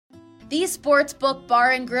The Sportsbook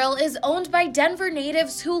Bar and Grill is owned by Denver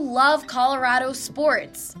natives who love Colorado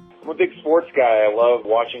sports. I'm a big sports guy. I love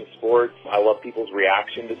watching sports. I love people's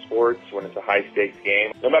reaction to sports when it's a high-stakes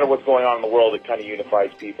game. No matter what's going on in the world, it kind of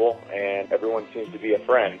unifies people, and everyone seems to be a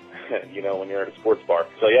friend, when you're at a sports bar.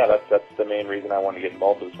 So, yeah, that's the main reason I want to get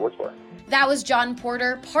involved with a sports bar. That was John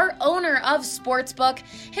Porter, part owner of Sportsbook.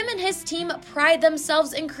 Him and his team pride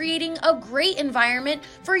themselves in creating a great environment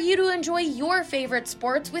for you to enjoy your favorite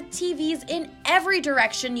sports with TVs in every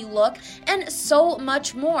direction you look and so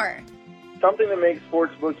much more. Something that makes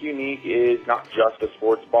Sportsbook unique is not just a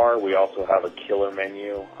sports bar. We also have a killer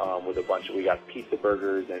menu with we got pizza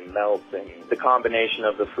burgers and melts and the combination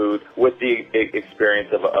of the food with the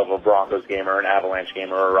experience of a Broncos game or an Avalanche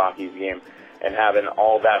game or a Rockies game, and having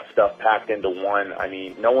all that stuff packed into one. I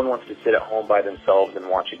mean, no one wants to sit at home by themselves and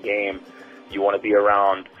watch a game. You want to be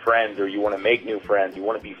around friends, or you want to make new friends. You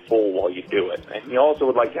want to be full while you do it. And you also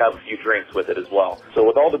would like to have a few drinks with it as well. So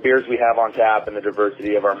with all the beers we have on tap and the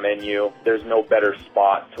diversity of our menu, there's no better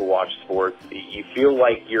spot to watch sports. You feel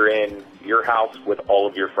like you're in your house with all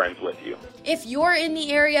of your friends with you. If you're in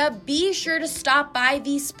the area, be sure to stop by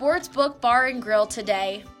the Sportsbook Bar and Grill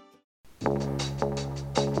today.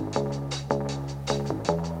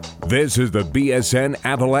 This is the BSN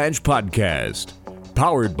Avalanche Podcast,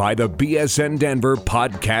 powered by the BSN Denver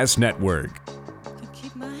Podcast Network.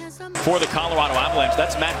 For the Colorado Avalanche,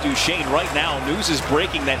 that's Matt Duchene. Right now, news is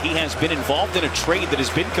breaking that he has been involved in a trade that has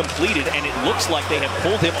been completed, and it looks like they have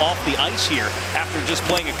pulled him off the ice here after just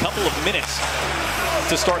playing a couple of minutes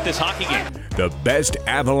to start this hockey game. The best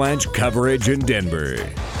Avalanche coverage in Denver.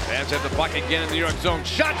 Fans have the puck again in the New York zone.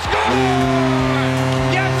 Shot, score!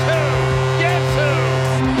 Guess who? Guess who?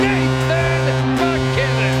 Nathan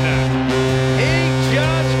McKinnon. He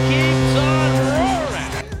just keeps on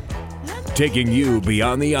roaring. Taking you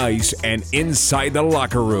beyond the ice and inside the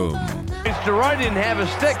locker room. Gerard didn't have a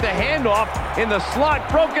stick. The handoff in the slot,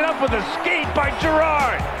 broken up with a skate by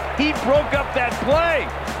Gerard. He broke up that play.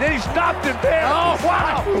 Then he stopped it there. Oh,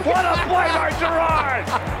 wow. What a play by Gerard.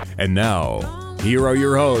 And now, here are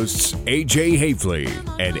your hosts, HAefele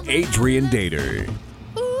and Adrian Dater.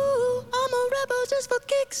 Ooh, I'm a rebel just for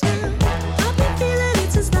kicks now. I've been feeling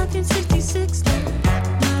it since 1966 now.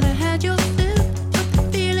 Might have had your fill, but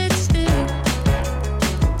feel it still.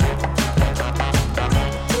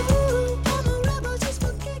 Ooh, I'm a rebel just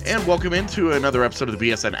for kicks. And welcome into another episode of the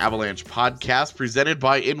BSN Avalanche Podcast, presented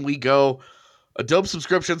by In We Go, a dope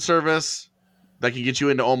subscription service that can get you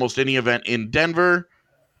into almost any event in Denver.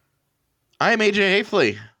 I am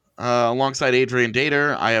HAefele, alongside Adrian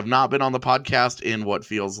Dater. I have not been on the podcast in what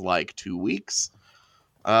feels like 2 weeks,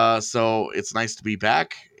 so it's nice to be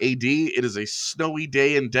back. AD, it is a snowy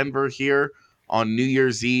day in Denver here on New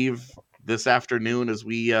Year's Eve this afternoon as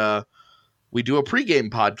we do a pregame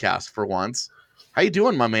podcast for once. How you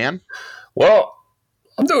doing, my man? Well,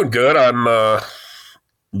 I'm doing good. I'm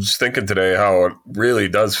just thinking today how it really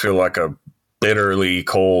does feel like a bitterly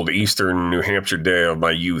cold eastern New Hampshire day of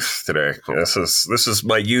my youth today. This is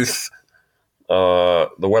my youth. The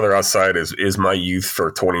weather outside is my youth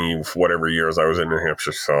for 20 whatever years I was in New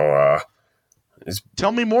Hampshire. So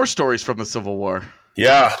Tell me more stories from the Civil War.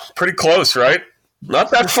 Yeah, pretty close, right?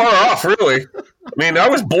 Not that far off, really. I mean, I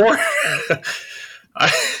was born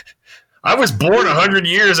I was born 100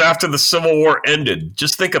 years after the Civil War ended.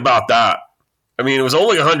 Just think about that. I mean, it was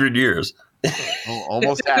only 100 years. Oh,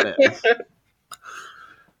 almost had it.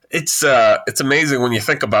 It's amazing when you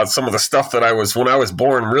think about some of the stuff that when I was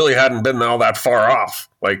born really hadn't been all that far off.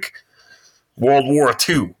 Like World War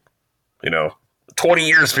II, 20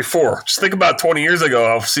 years before. Just think about 20 years ago,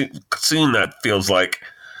 how soon that feels like.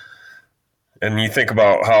 And you think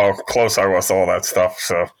about how close I was to all that stuff.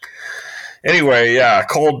 So anyway, yeah,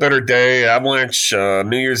 cold, bitter day, Avalanche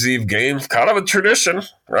New Year's Eve game. Kind of a tradition,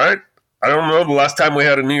 right? I don't know the last time we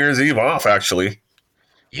had a New Year's Eve off, actually.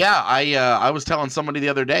 Yeah, I was telling somebody the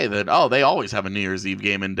other day that they always have a New Year's Eve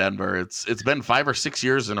game in Denver. It's been 5 or 6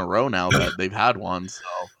 years in a row now that they've had one. So.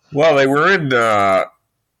 Well, they were on the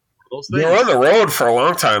road for a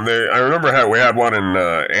long time. I remember we had one in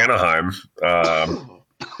Anaheim.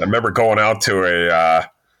 I remember going out to a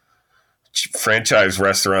franchise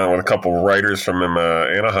restaurant with a couple of writers from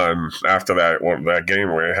Anaheim after that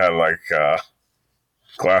game. We had like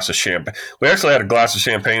glass of champagne. We actually had a glass of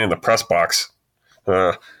champagne in the press box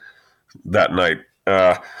that night.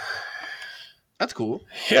 That's cool.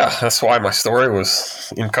 Yeah, that's why my story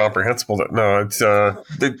was incomprehensible. It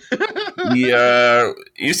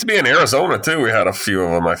used to be in Arizona too. We had a few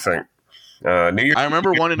of them, I think. I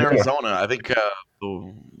remember one in Arizona. I think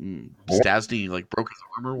Stasny broke his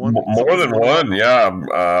arm or one. More than one, yeah.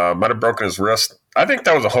 Might have broken his wrist. I think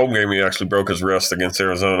that was a home game. He actually broke his wrist against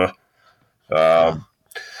Arizona.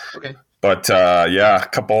 Okay. But yeah, a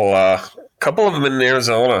couple of them in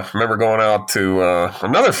Arizona. I remember going out to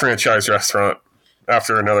another franchise restaurant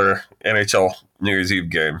after another NHL New Year's Eve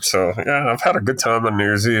game. So yeah, I've had a good time on New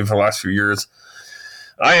Year's Eve the last few years.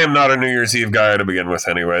 I am not a New Year's Eve guy to begin with,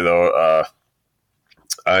 anyway. Though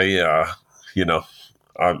I'm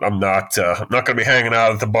not going to be hanging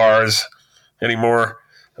out at the bars anymore,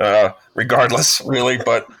 regardless, really.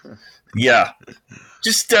 But yeah,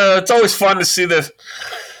 just it's always fun to see the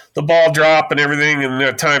ball drop and everything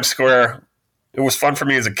in Times Square. It was fun for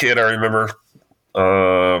me as a kid. I remember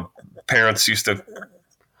parents used to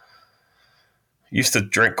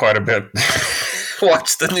drink quite a bit,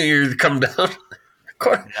 watch the New Year come down.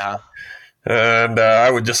 Yeah. And I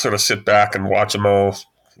would just sort of sit back and watch them all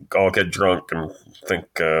get drunk and think,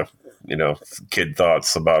 kid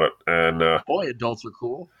thoughts about it. And boy, adults are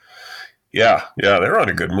cool. Yeah, they're on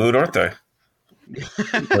a good mood, aren't they?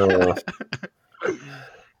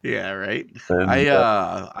 Yeah, right. And,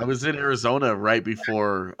 I was in Arizona right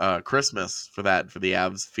before Christmas for the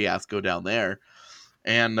Avs fiasco down there,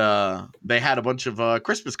 and they had a bunch of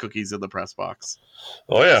Christmas cookies in the press box.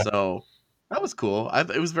 Oh yeah, so that was cool.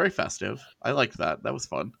 It was very festive. I liked that. That was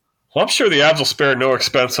fun. Well, I'm sure the Avs will spare no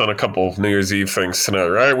expense on a couple of New Year's Eve things tonight,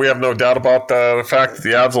 right? We have no doubt about the fact that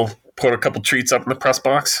the Avs will put a couple treats up in the press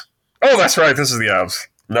box. Oh, that's right. This is the Avs.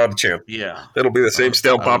 Not a chance. Yeah. It'll be the same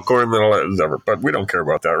stale popcorn as ever. But we don't care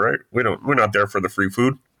about that, right? We're not there for the free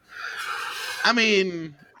food. I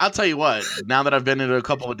mean, I'll tell you what. Now that I've been in a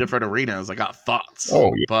couple of different arenas, I got thoughts.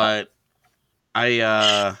 Oh, yeah. But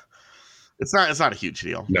it's not a huge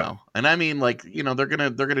deal. No. And I mean, they're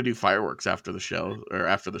gonna do fireworks after the show or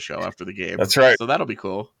after the game. That's right. So that'll be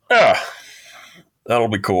cool. Yeah. That'll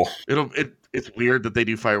be cool. It's weird that they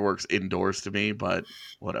do fireworks indoors to me, but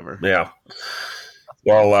whatever. Yeah.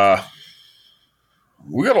 Well,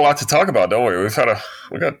 we got a lot to talk about, don't we? We got a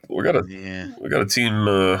team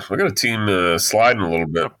sliding a little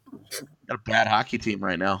bit. Got a bad hockey team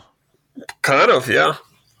right now. Kind of, yeah.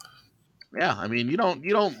 Yeah, I mean, you don't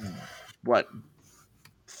what?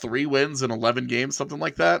 3 wins in 11 games, something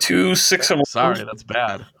like that. 2-6-1. Sorry, that's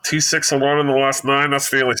bad. 2-6-1 in the last 9. That's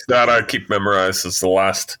the only stat I keep memorized. Is the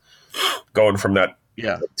last going from that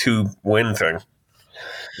 2-win thing.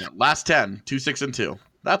 Yeah, last 10, 2-6-2.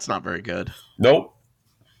 That's not very good. Nope.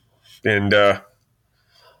 And I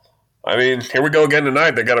mean, here we go again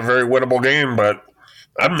tonight. They got a very winnable game, but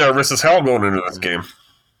I'm nervous as hell going into this game.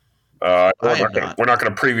 We're not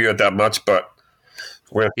going to preview it that much, but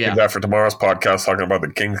we're going to do that for tomorrow's podcast, talking about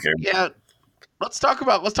the Kings game. Yeah, let's talk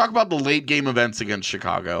about the late game events against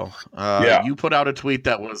Chicago. You put out a tweet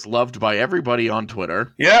that was loved by everybody on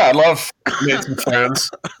Twitter. Yeah, I love making friends.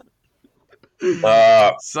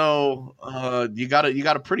 So you got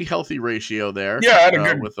a pretty healthy ratio there. Yeah, I had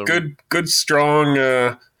a good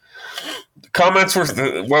strong comments were.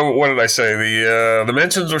 What did I say? The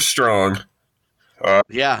mentions were strong.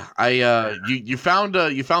 You found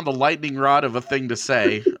the lightning rod of a thing to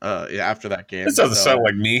say after that game. This doesn't sound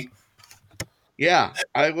like me. Yeah,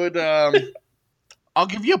 I would. I'll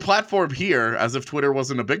give you a platform here, as if Twitter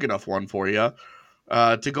wasn't a big enough one for you,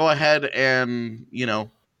 to go ahead and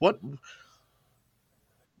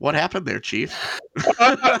what happened there, Chief?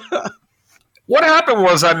 What happened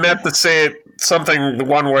was I meant to say something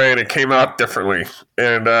one way and it came out differently,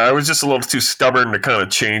 and I was just a little too stubborn to kind of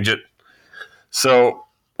change it. So,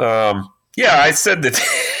 I said that.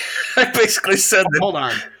 I basically said that. Hold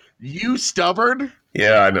on. You stubborn?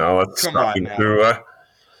 Yeah, I know. Come on now.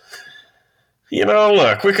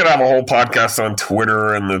 Look, we could have a whole podcast on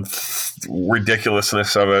Twitter and the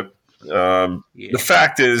ridiculousness of it. The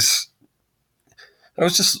fact is, I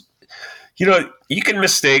was just, you can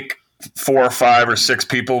mistake 4 or 5 or 6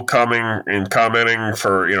 people coming and commenting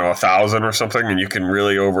for 1,000 or something, and you can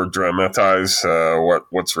really over dramatize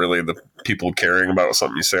what's really the people caring about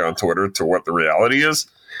something you say on Twitter to what the reality is.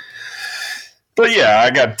 But yeah,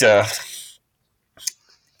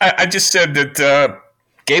 I just said that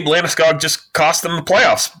Gabe Landeskog just cost them the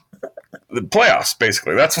playoffs. The playoffs,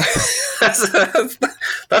 basically. That's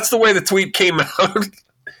the way the tweet came out.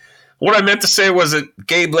 What I meant to say was that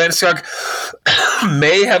Gabe Landeskog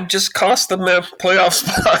may have just cost them the playoff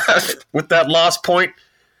spot with that lost point.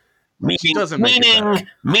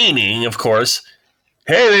 Meaning, of course,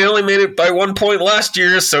 hey, they only made it by 1 point last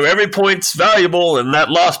year, so every point's valuable, and that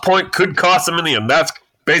lost point could cost them in the end. That's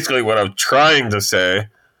basically what I'm trying to say.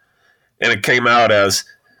 And it came out as,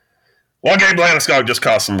 well, Gabe Landeskog just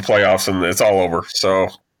cost them the playoffs, and it's all over. So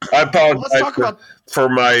I apologize Let's talk about for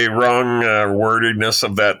my wrong wordiness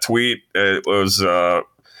of that tweet. It was, and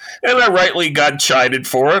I rightly got chided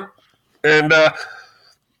for it. And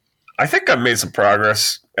I think I've made some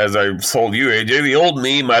progress, as I told you, AJ. The old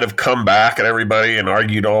me might have come back at everybody and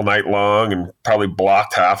argued all night long and probably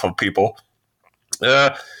blocked half of people.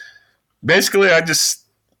 Basically, I just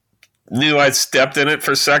knew I'd stepped in it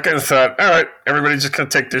for a second and thought, all right, everybody's just going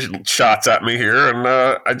to take their shots at me here, and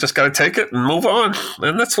I just got to take it and move on.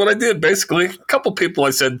 And that's what I did, basically. A couple people I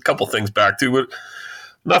said a couple things back to, but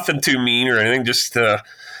nothing too mean or anything, just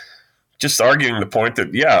arguing the point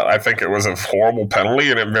that, yeah, I think it was a horrible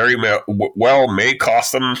penalty, and it very well may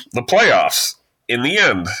cost them the playoffs in the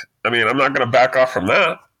end. I mean, I'm not going to back off from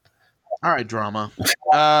that. All right, drama.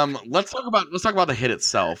 Let's talk about the hit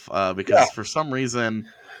itself, because for some reason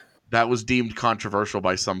that was deemed controversial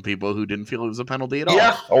by some people who didn't feel it was a penalty at all.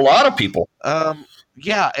 Yeah, a lot of people.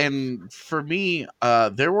 Yeah, and for me,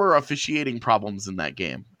 there were officiating problems in that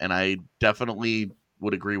game, and I definitely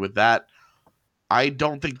would agree with that. I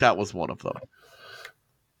don't think that was one of them.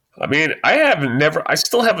 I mean, I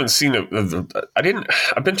still haven't seen it.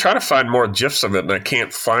 I've been trying to find more GIFs of it, and I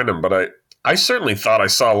can't find them, but I certainly thought I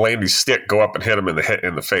saw Landy's stick go up and hit him in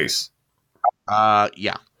the face.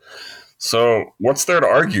 Yeah. So what's there to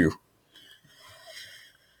argue?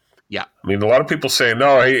 Yeah. I mean, a lot of people say,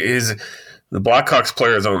 no, the Blackhawks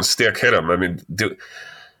player's own stick hit him. I mean,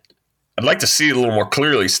 I'd like to see it a little more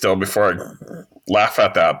clearly still before I laugh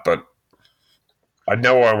at that. But I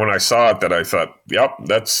know when I saw it that I thought, yep,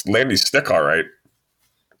 that's Landy's stick, all right.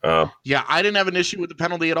 Yeah, I didn't have an issue with the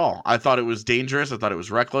penalty at all. I thought it was dangerous. I thought it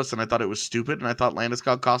was reckless, and I thought it was stupid, and I thought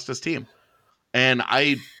Landeskog cost his team. And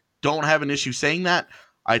I don't have an issue saying that.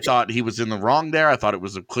 I thought he was in the wrong there. I thought it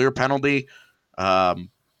was a clear penalty.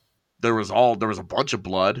 There was a bunch of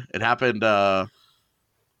blood. It happened right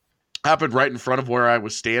in front of where I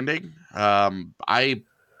was standing. I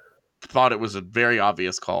thought it was a very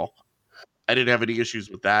obvious call. I didn't have any issues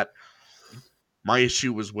with that. My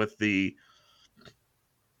issue was with the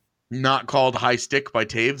not called high stick by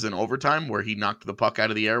Taves in overtime, where he knocked the puck out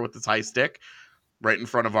of the air with his high stick right in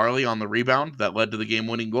front of Arlie on the rebound that led to the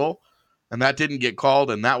game-winning goal. And that didn't get called,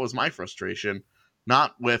 and that was my frustration,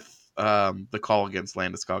 not with the call against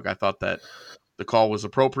Landeskog. I thought that the call was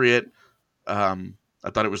appropriate. I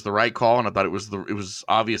thought it was the right call, and I thought it was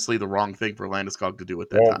obviously the wrong thing for Landeskog to do at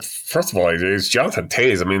that time. First of all, it's Jonathan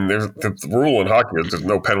Toews. I mean, there's the rule in hockey is there's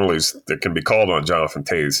no penalties that can be called on Jonathan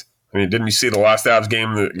Toews. I mean, didn't you see the last Avs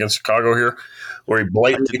game against Chicago here, where he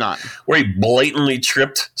blatantly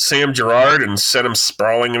tripped Sam Girard and sent him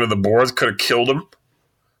sprawling into the boards? Could have killed him.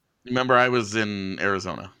 Remember, I was in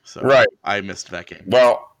Arizona, so right. I missed that game.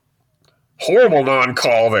 Well, horrible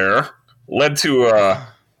non-call there led to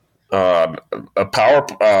a power.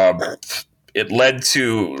 It led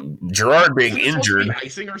to Girard being injured. To be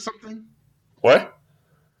icing or something? What?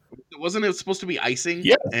 Wasn't it supposed to be icing?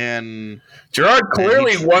 Yeah. And Girard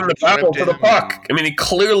clearly won the battle to the puck. I mean, he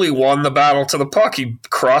clearly won the battle to the puck. He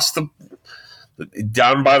crossed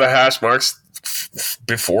down by the hash marks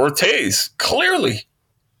before Toews. Clearly.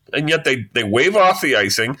 And yet they wave off the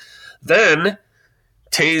icing. Then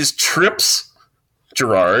Toews trips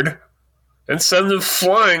Girard and sends him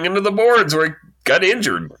flying into the boards where he got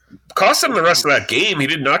injured. Cost him the rest of that game. He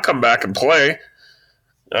did not come back and play.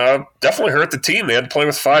 Definitely hurt the team. They had to play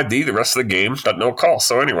with 5D the rest of the game, but no call.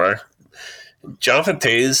 So anyway, Jonathan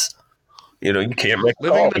Toews, you can't make a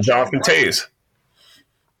call to Jonathan Toews.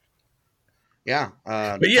 Yeah.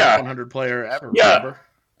 But yeah. 100 player ever. Yeah. Remember?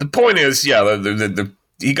 The point is,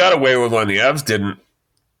 he got away with one. The Avs didn't.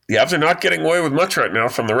 The Avs are not getting away with much right now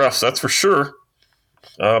from the refs, that's for sure.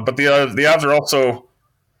 But the Avs are also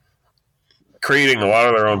creating a lot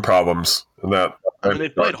of their own problems. They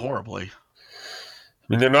played horribly. I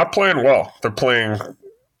mean, they're not playing well. They're playing.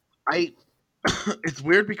 It's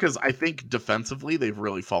weird because I think defensively they've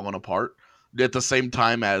really fallen apart. At the same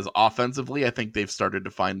time as offensively, I think they've started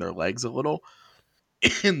to find their legs a little.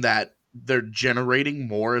 In that they're generating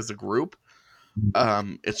more as a group.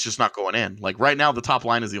 It's just not going in. Like right now, the top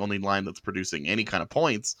line is the only line that's producing any kind of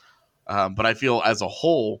points. But I feel as a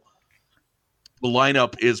whole, the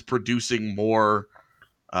lineup is producing more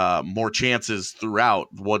chances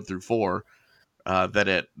throughout 1 through 4 than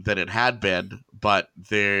it had been. But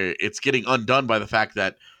it's getting undone by the fact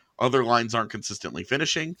that other lines aren't consistently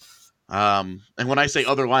finishing. And when I say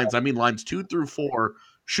other lines, I mean lines 2 through 4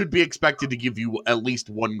 should be expected to give you at least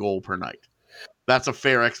 1 goal per night. That's a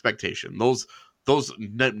fair expectation. Those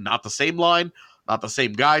not the same line, not the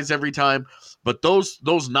same guys every time, but those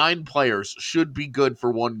 9 players should be good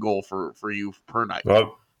for 1 goal for you per night.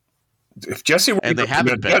 Well, if Jesse and they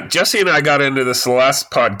haven't been. Jesse and I got into this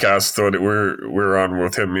last podcast that we're on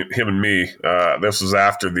with him and me. This was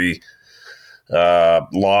after the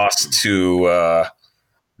loss to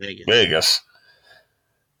Vegas.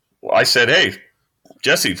 Well, I said, "Hey,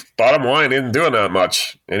 Jesse, bottom line isn't doing that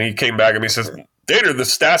much," and he came back and he says, "Dater, the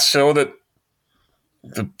stats show that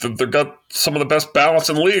they've got some of the best balance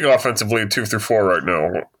in the league offensively in 2 through 4 right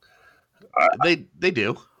now." They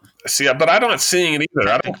do. See, but I'm not seeing it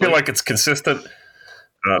either. I don't feel like it's consistent.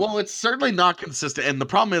 Well, it's certainly not consistent, and the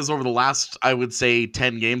problem is over the last, I would say,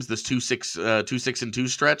 10 games, this 2-6-2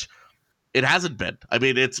 stretch, it hasn't been. I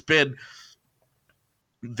mean, it's been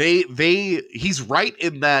he's right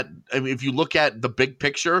in that. I mean, if you look at the big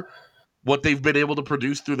picture, what they've been able to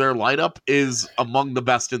produce through their lineup is among the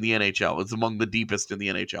best in the NHL. It's among the deepest in the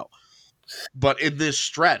NHL. But in this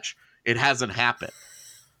stretch, it hasn't happened.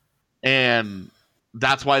 And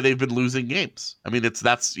that's why they've been losing games. I mean, they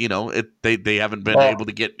haven't been able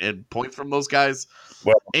to get points from those guys.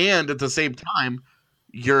 Well, and at the same time,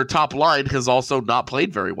 your top line has also not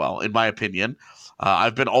played very well, in my opinion.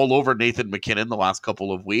 I've been all over Nathan MacKinnon the last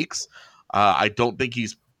couple of weeks. I don't think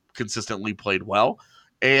he's consistently played well,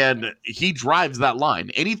 and he drives that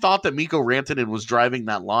line. Any thought that Mikko Rantanen was driving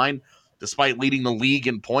that line, despite leading the league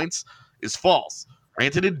in points, is false.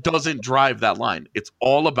 Rantanen doesn't drive that line. It's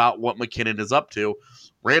all about what MacKinnon is up to.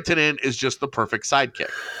 Rantanen is just the perfect sidekick.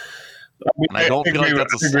 I agree with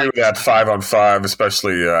that 5-on-5,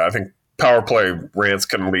 especially. I think power play Rants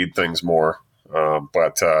can lead things more.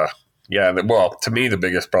 To me, the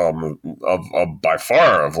biggest problem of by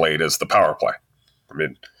far of late is the power play. I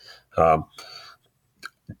mean,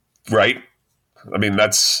 right? I mean,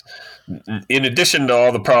 that's in addition to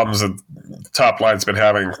all the problems that the top line's been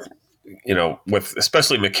having. With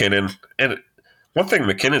especially MacKinnon. And one thing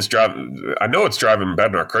McKinnon's driving, I know it's driving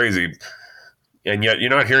Bednar crazy, and yet you're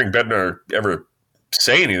not hearing Bednar ever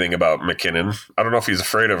say anything about MacKinnon. I don't know if he's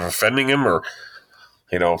afraid of offending him or,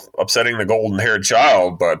 upsetting the golden-haired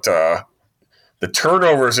child, but the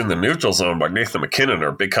turnovers in the neutral zone by Nathan MacKinnon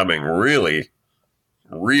are becoming really,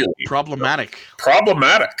 really problematic. I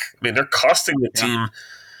mean, they're costing the team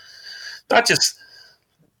not just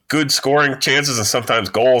good scoring chances and sometimes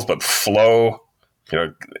goals, but flow.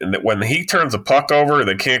 And when he turns a puck over,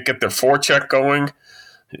 they can't get their forecheck going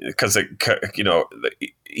because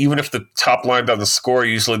even if the top line doesn't score,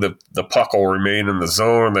 usually the puck will remain in the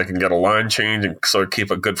zone. They can get a line change and sort of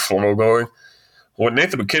keep a good flow going. When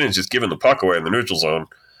Nathan MacKinnon's just giving the puck away in the neutral zone,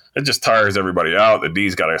 it just tires everybody out. The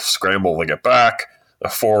D's got to scramble to get back. The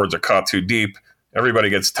forwards are caught too deep. Everybody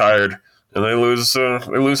gets tired, and they lose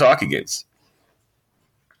hockey games.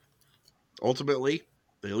 Ultimately,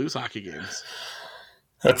 they lose hockey games.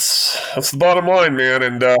 That's the bottom line, man.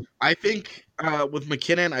 And I think with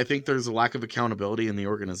MacKinnon, I think there's a lack of accountability in the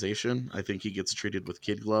organization. I think he gets treated with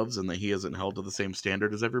kid gloves and that he isn't held to the same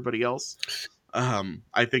standard as everybody else.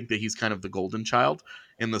 I think that he's kind of the golden child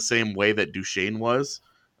in the same way that Duchesne was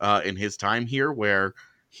in his time here, where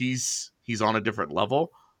he's on a different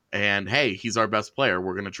level. And, hey, he's our best player.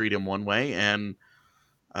 We're going to treat him one way. And,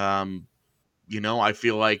 I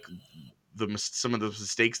feel like some of the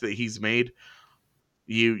mistakes that he's made,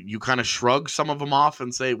 you kind of shrug some of them off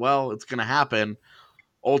and say, well, it's going to happen.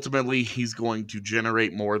 Ultimately, he's going to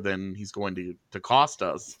generate more than he's going to cost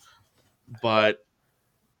us. But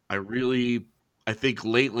I think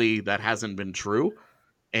lately that hasn't been true.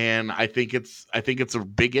 And I think it's a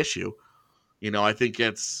big issue. I think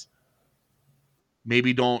it's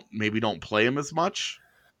maybe don't play him as much.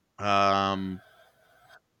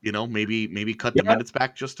 Maybe cut the minutes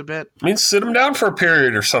back just a bit. I mean, sit him down for a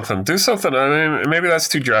period or something. Do something. I mean, maybe that's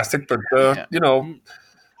too drastic, but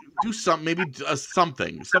do something. Maybe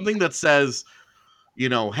something that says,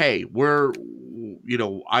 hey,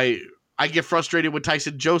 I get frustrated with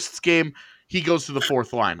Tyson Jost's game. He goes to the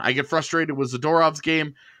fourth line. I get frustrated with Zadorov's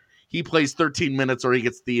game. He plays 13 minutes or he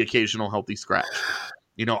gets the occasional healthy scratch.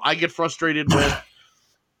 I get frustrated with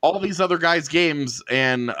all these other guys' games,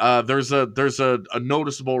 and there's a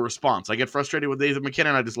noticeable response. I get frustrated with Nathan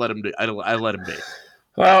MacKinnon. I just let him. I let him be.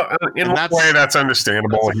 Well, in a way, that's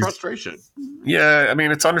understandable. That's frustration. Yeah, I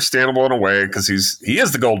mean, it's understandable in a way because he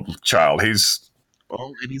is the golden child.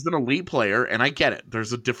 And he's an elite player, and I get it.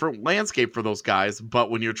 There's a different landscape for those guys, but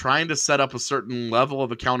when you're trying to set up a certain level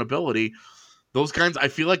of accountability, I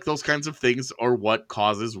feel like those kinds of things are what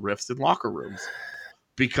causes rifts in locker rooms.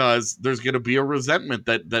 Because there's going to be a resentment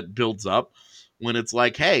that builds up when it's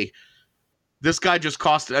like, hey, this guy just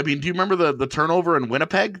cost. I mean, do you remember the turnover in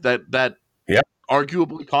Winnipeg that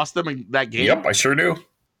arguably cost them in that game? Yep, I sure do.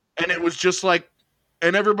 And it was just like,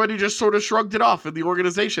 and everybody just sort of shrugged it off in the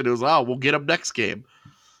organization. It was, we'll get him next game.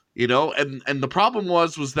 And the problem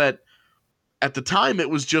was that at the time it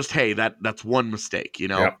was just, hey, that's one mistake,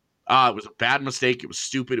 Yep. It was a bad mistake. It was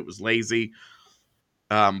stupid. It was lazy.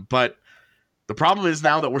 But the problem is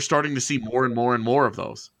now that we're starting to see more and more and more of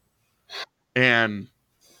those, and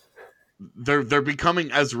they're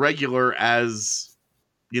becoming as regular as,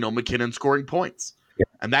 McKinnon scoring points,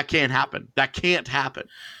 and that can't happen. That can't happen.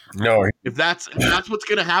 No, If that's what's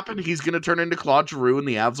going to happen, he's going to turn into Claude Giroux, and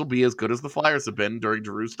the Avs will be as good as the Flyers have been during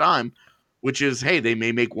Giroux's time, which is, hey, they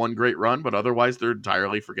may make one great run, but otherwise they're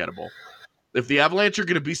entirely forgettable. If the Avalanche are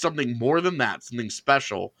going to be something more than that, something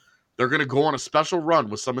special, they're going to go on a special run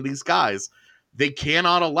with some of these guys. They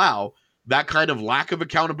cannot allow that kind of lack of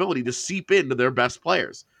accountability to seep into their best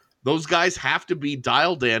players. Those guys have to be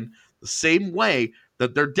dialed in the same way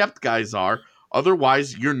that their depth guys are.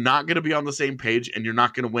 Otherwise, you're not going to be on the same page, and you're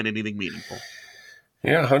not going to win anything meaningful.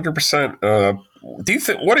 Yeah, 100%.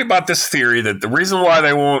 What about this theory that the reason why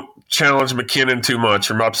they won't challenge McKinnon too much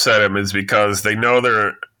or upset him is because they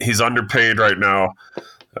know he's underpaid right now,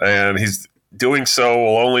 and he's doing so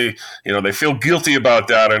will only, they feel guilty about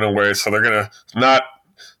that in a way, so they're going to not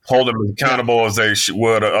hold him accountable as they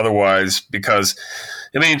would otherwise, because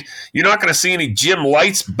you're not going to see any Jim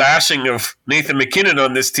Lights bashing of Nathan McKinnon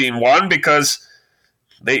on this team. One, because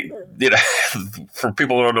they, for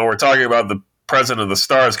people who don't know what we're talking about, the president of the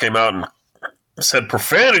Stars came out and said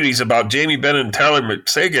profanities about Jamie Benn and Tyler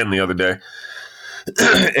Seguin the other day.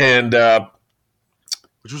 And,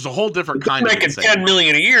 which was a whole different kind of making $10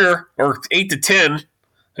 million a year, or 8 to 10,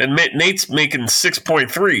 and Nate's making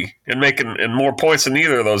 6.3 and more points than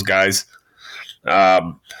either of those guys.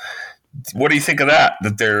 What do you think of that?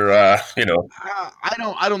 That they're, I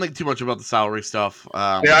don't think too much about the salary stuff.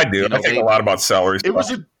 Yeah, I do. I think a lot about salary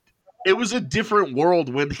stuff. It was a different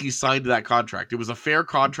world when he signed that contract. It was a fair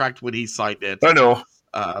contract when he signed it. I know,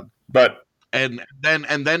 but and then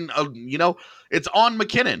it's on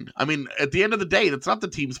McKinnon. At the end of the day, that's not the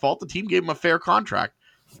team's fault. The team gave him a fair contract.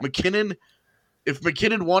 If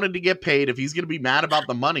McKinnon wanted to get paid, if he's going to be mad about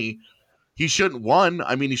the money, he shouldn't. One,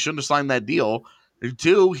 he shouldn't have signed that deal. And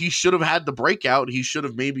two, he should have had the breakout. He should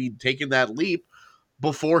have maybe taken that leap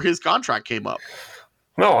before his contract came up.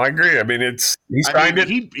 No, I agree. He signed it.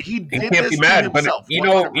 He can't be mad, but you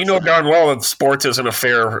know darn well that sports isn't a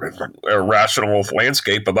fair, rational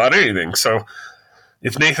landscape about anything. So,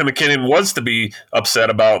 if Nathan McKinnon was to be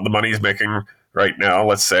upset about the money he's making right now,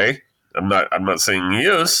 let's say, I'm not saying he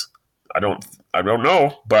is. I don't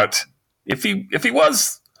know, but if he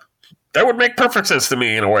was, that would make perfect sense to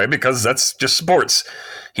me in a way, because that's just sports.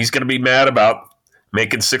 He's going to be mad about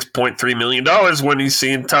making $6.3 million when he's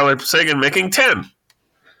seeing Tyler Seguin making 10.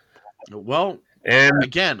 Well, and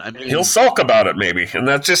again, he'll sulk about it maybe, and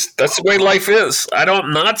that's the way life is.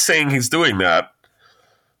 I'm not saying he's doing that.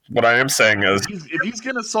 What I am saying is, if he's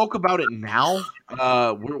going to sulk about it now,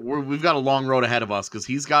 we've got a long road ahead of us, because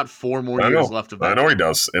he's got 4 more years left of that. I know he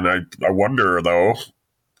does, and I wonder though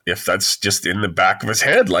if that's just in the back of his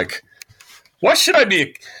head. Like, what should I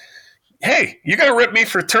be? Hey, you're going to rip me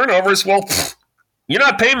for turnovers? Well, you're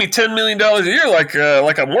not paying me $10 million a year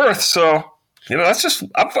like I'm worth. So that's just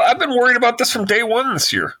I've been worried about this from day one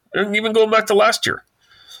this year, and even going back to last year.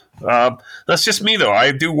 That's just me, though.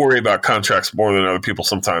 I do worry about contracts more than other people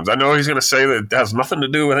sometimes. I know he's going to say that it has nothing to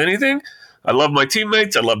do with anything. I love my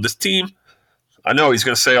teammates. I love this team. I know he's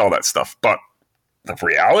going to say all that stuff. But the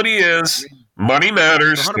reality is money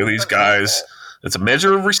matters to these guys. It's a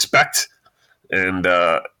measure of respect. And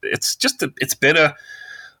it's been a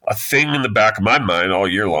thing in the back of my mind all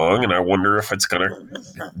year long. And I wonder if it's going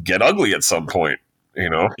to get ugly at some point.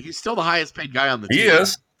 He's still the highest paid guy on the team. He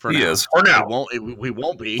is. For now. We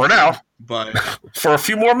won't be. For now. But for a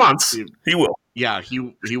few more months, he will. Yeah, he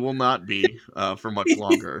will not be for much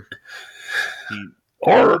longer. He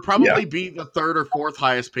will probably be the 3rd or 4th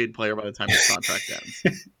highest paid player by the time his contract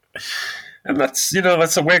ends. And that's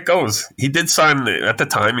the way it goes. He did sign at the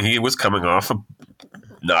time. He was coming off a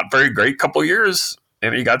not very great couple years,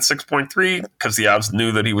 and he got 6.3 because the Avs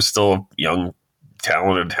knew that he was still a young,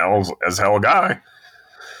 talented as hell guy.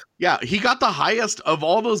 Yeah, he got the highest of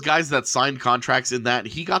all those guys that signed contracts in that.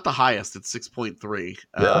 He got the highest at 6.3,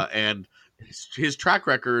 and his track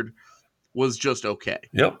record was just okay.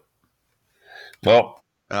 Yep. Well,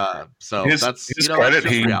 so his credit. That's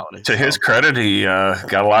reality. His credit, he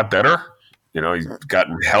got a lot better. He's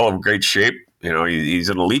gotten hell of great shape. He's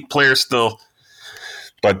an elite player still.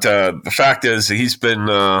 But the fact is, he's been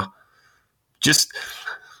just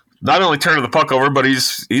not only turning the puck over, but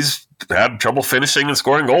he's had trouble finishing and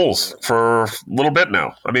scoring goals for a little bit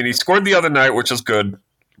now. He scored the other night, which is good.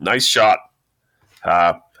 Nice shot.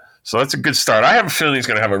 So that's a good start. I have a feeling he's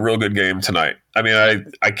going to have a real good game tonight. I mean,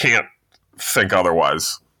 I can't think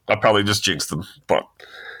otherwise. I'll probably just jinx them, but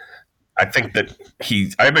I think that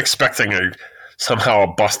I'm expecting somehow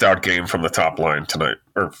a bust-out game from the top line tonight,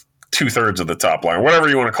 or 2/3 of the top line, whatever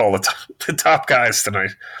you want to call the top guys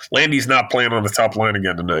tonight. Landy's not playing on the top line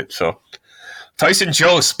again tonight. So Tyson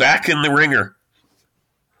Jost back in the ringer.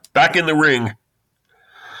 Back in the ring.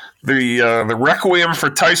 The requiem for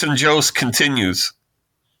Tyson Jost continues.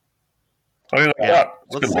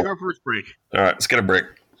 Let's take our first break. All right, let's get a break.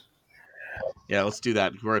 Yeah, let's do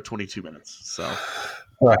that. We're at 22 minutes. So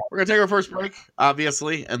we're going to take our first break,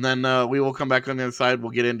 obviously, and then we will come back on the other side.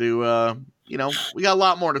 We'll get into, we got a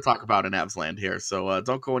lot more to talk about in Avs land here. So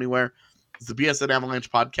don't go anywhere. It's the BSN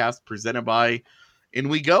Avalanche podcast presented by In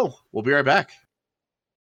We Go. We'll be right back.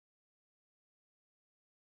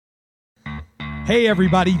 Hey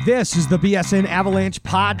everybody, this is the BSN Avalanche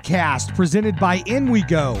podcast presented by In We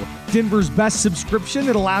Go, Denver's best subscription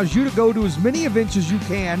that allows you to go to as many events as you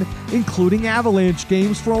can, including Avalanche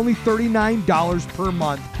games for only $39 per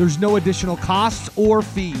month. There's no additional costs or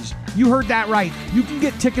fees. You heard that right. You can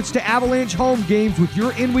get tickets to Avalanche home games with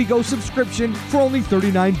your In We Go subscription for only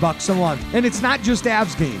 $39 a month. And it's not just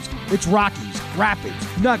Avs games. It's Rockies,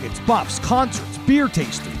 Rapids, Nuggets, Buffs, concerts, beer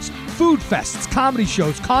tastings, food fests, comedy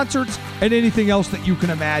shows, concerts, and anything else that you can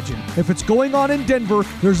imagine. If it's going on in Denver,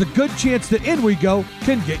 there's a good chance that In We Go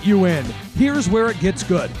can get you in. Here's where it gets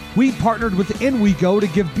good. We partnered with In We Go to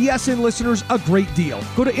give BSN listeners a great deal.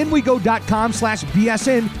 Go to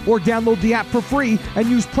inwego.com/BSN or download the app for free and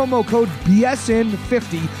use promo code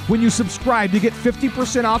BSN50 when you subscribe to get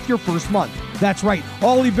 50% off your first month. That's right,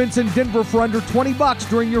 all events in Denver for under $20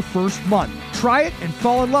 during your first month. Try it and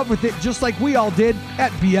fall in love with it just like we all did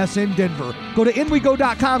at BSN Denver. Go to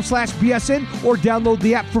inwego.com/BSN or download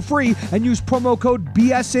the app for free and use promo code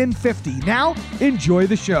BSN50. Now, enjoy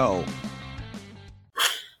the show.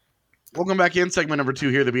 Welcome back in segment number 2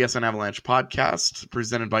 here, the BSN Avalanche podcast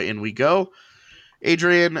presented by In We Go.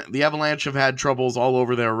 Adrian, the Avalanche have had troubles all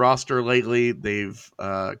over their roster lately. They've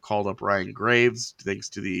called up Ryan Graves thanks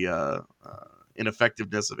to the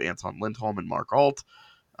ineffectiveness of Anton Lindholm and Mark Alt,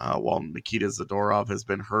 while Nikita Zadorov has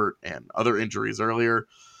been hurt and other injuries earlier.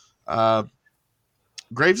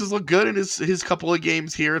 Graves has looked good in his couple of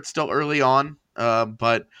games here. It's still early on,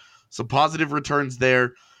 but some positive returns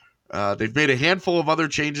there. They've made a handful of other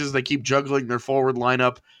changes. They keep juggling their forward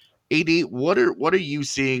lineup. AD, what are you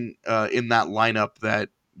seeing in that lineup that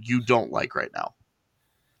you don't like right now?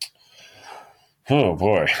 Oh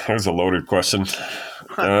boy, that's a loaded question.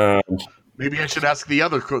 Maybe I should ask the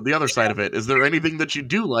other side of it. Is there anything that you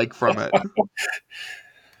do like from it?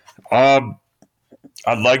 I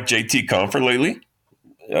like JT Comfort lately,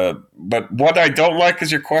 but what I don't like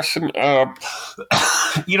is your question. To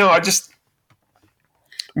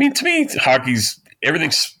me, hockey's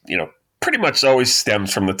everything's pretty much always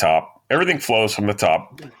stems from the top. Everything flows from the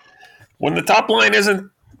top. When the top line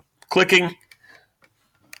isn't clicking,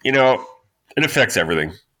 it affects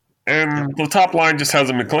everything. And the top line just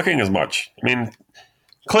hasn't been clicking as much. I mean,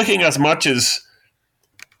 clicking as much as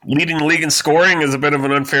leading the league in scoring is a bit of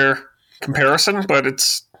an unfair comparison, but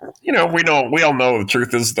it's, we all know the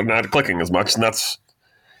truth is they're not clicking as much, and that's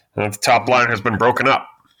the top line has been broken up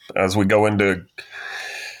as we go into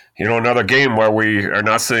another game where we are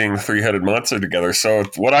not seeing the three-headed monster together. So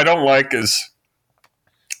what I don't like is,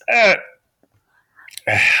 I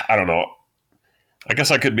don't know. I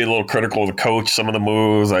guess I could be a little critical of the coach, some of the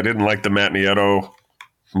moves. I didn't like the Matt Nieto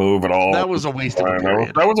move at all. That was a waste of a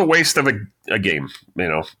period. That was a waste of a game,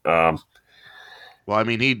 Well, I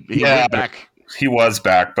mean, he went back. He was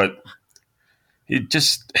back, but he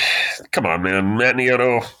just come on, man. Matt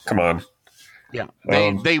Nieto, come on. Yeah,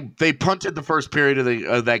 they punted the first period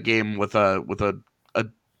of that game with a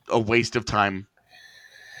waste of time.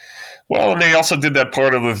 Well, and they also did that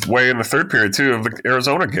part of the way in the third period too of the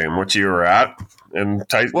Arizona game, which you were at.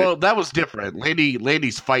 Well, that was different.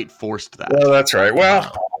 Landy's fight forced that. Well, that's right.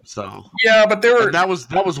 Well, but that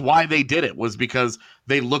was why they did it, was because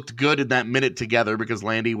they looked good in that minute together because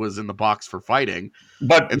Landy was in the box for fighting.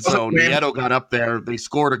 So Nieto got up there, they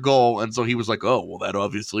scored a goal, and so he was like, "Oh, well, that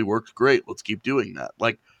obviously worked great. Let's keep doing that."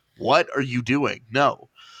 Like, what are you doing? No.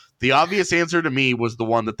 The obvious answer to me was the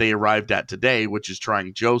one that they arrived at today, which is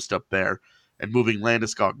trying Jost up there and moving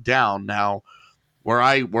Landeskog down. Now, where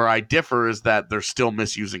I differ is that they're still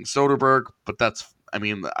misusing Soderberg, but that's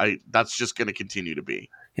just going to continue to be.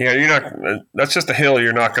 Yeah, that's just a hill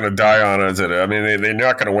you're not going to die on, is it? I mean, they're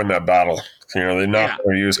not going to win that battle. They're not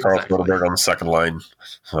going to use Carl Soderberg on the second line,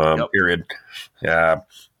 period. Yeah,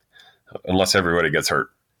 unless everybody gets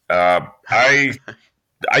hurt. I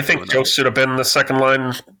think Jost should have been the second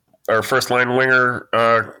line our first line winger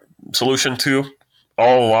solution to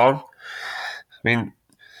all along. I mean,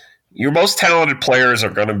 your most talented players are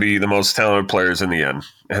going to be the most talented players in the end,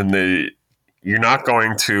 and you're just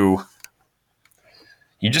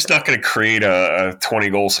not going to create a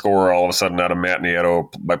 20-goal scorer all of a sudden out of Matt Nieto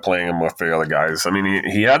by playing him with the other guys. I mean,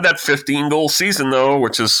 he had that 15-goal season, though,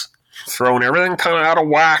 which has thrown everything kind of out of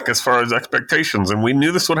whack as far as expectations, and we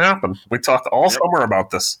knew this would happen. We talked all summer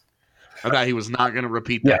about this. I thought he was not going to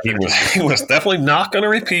repeat that. Yeah, he was definitely not going to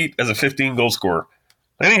repeat as a 15-goal scorer,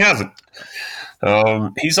 and he hasn't.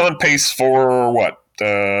 He's on pace for,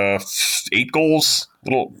 8 goals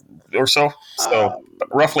little or so? So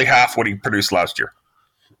roughly half what he produced last year,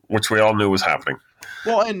 which we all knew was happening.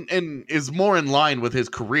 Well, and is more in line with his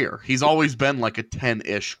career. He's always been like a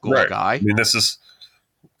 10-ish goal guy. I mean, this is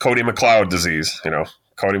Cody McLeod disease,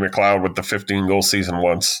 Cody McLeod with the 15-goal season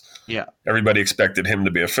once. Yeah. Everybody expected him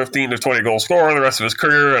to be a 15 to 20-goal scorer the rest of his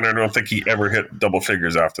career, and I don't think he ever hit double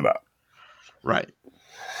figures after that. Right.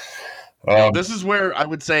 This is where I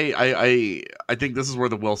would say I think this is where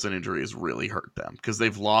the Wilson injury has really hurt them, because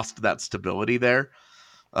they've lost that stability there.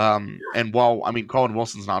 And while, Colin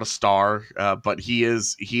Wilson's not a star, but he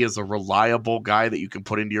is a reliable guy that you can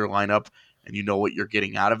put into your lineup and you know what you're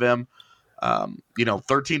getting out of him.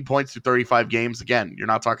 13 points through 35 games. Again, you're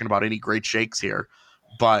not talking about any great shakes here,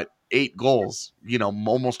 but 8 goals,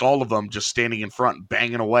 almost all of them just standing in front,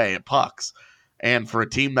 banging away at pucks. And for a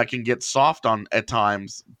team that can get soft on at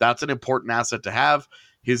times, that's an important asset to have.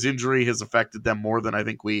 His injury has affected them more than I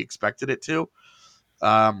think we expected it to.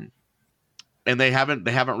 And they haven't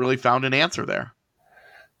really found an answer there.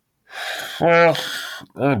 Well,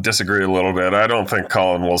 I disagree a little bit. I don't think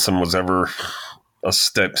Colin Wilson was ever a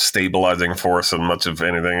stabilizing force in much of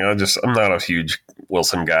anything. I'm not a huge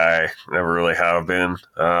Wilson guy. Never really have been.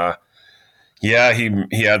 He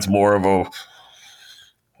adds more of a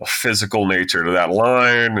physical nature to that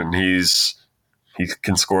line, and he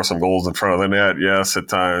can score some goals in front of the net, yes, at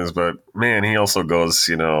times, but man, he also goes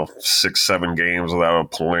 6-7 games without a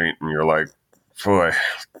point, and you're like, boy,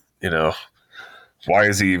 why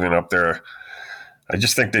is he even up there? I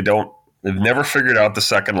just think they've never figured out the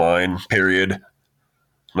second line, period.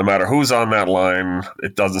 No matter who's on that line,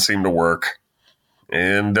 it doesn't seem to work,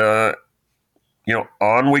 and on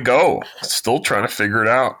we go, still trying to figure it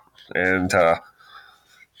out. And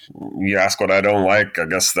you ask what I don't like, I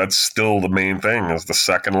guess that's still the main thing, is the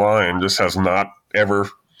second line just has not ever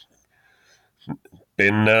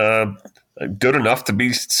been good enough to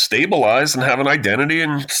be stabilized and have an identity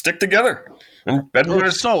and stick together. And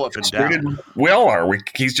Bednar so up and down. We all are.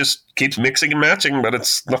 He just keeps mixing and matching, but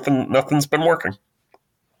it's nothing's been working.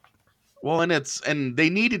 Well, and they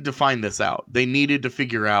needed to find this out. They needed to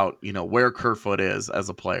figure out, where Kerfoot is as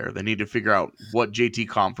a player. They need to figure out what JT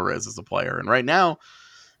Compher is as a player. And right now,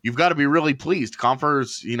 you've got to be really pleased.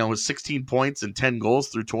 Compher's, has 16 points and 10 goals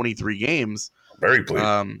through 23 games. Very pleased.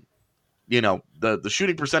 The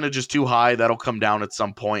shooting percentage is too high. That'll come down at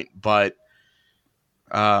some point, but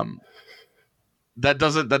that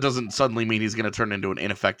doesn't suddenly mean he's going to turn into an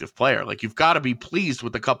ineffective player. Like, you've got to be pleased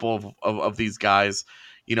with a couple of these guys.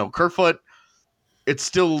 Kerfoot, it's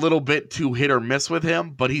still a little bit too hit or miss with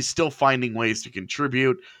him, but he's still finding ways to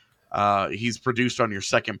contribute. He's produced on your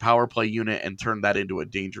second power play unit and turned that into a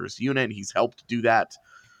dangerous unit. He's helped do that.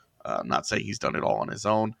 I'm not saying he's done it all on his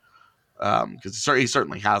own, because he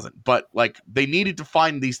certainly hasn't. But they needed to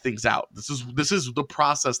find these things out. This is the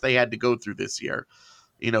process they had to go through this year.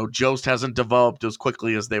 Jost hasn't developed as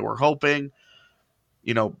quickly as they were hoping.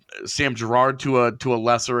 Sam Girard to a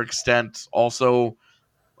lesser extent also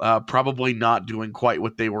probably not doing quite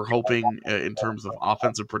what they were hoping in terms of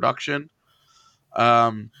offensive production.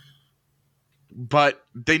 But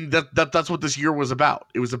that's what this year was about.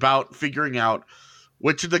 It was about figuring out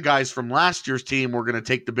which of the guys from last year's team were going to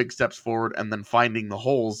take the big steps forward, and then finding the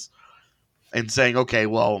holes and saying, okay,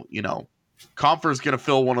 well, Compher's going to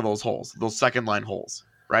fill one of those holes, those second line holes,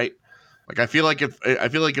 right? I feel like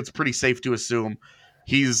it's pretty safe to assume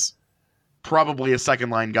he's probably a second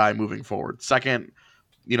line guy moving forward. Second,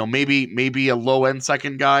 maybe a low end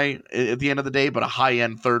second guy at the end of the day, but a high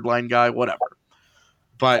end third line guy, whatever.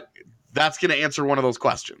 But that's going to answer one of those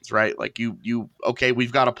questions, right? Okay,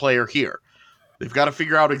 we've got a player here. They've got to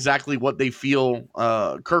figure out exactly what they feel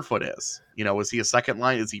Kerfoot is. Is he a second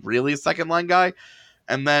line? Is he really a second line guy?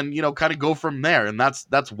 And then, kind of go from there. And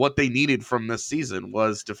that's what they needed from this season,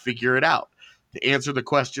 was to figure it out, to answer the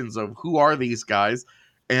questions of who are these guys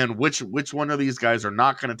and which one of these guys are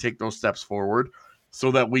not going to take those steps forward,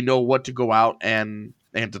 so that we know what to go out and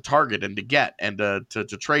to target and to get and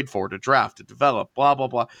to trade for, to draft, to develop, blah, blah,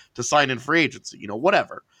 blah, to sign in free agency,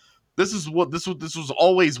 whatever. this was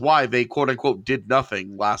always why they quote unquote did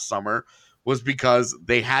nothing last summer, was because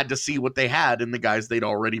they had to see what they had in the guys they'd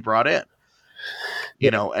already brought in.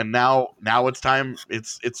 And now it's time.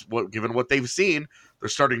 It's what, given what they've seen, they're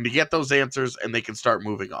starting to get those answers and they can start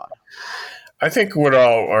moving on. I think what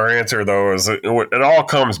our answer though is it all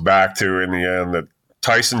comes back to in the end that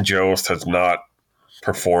Tyson Jost has not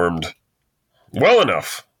performed well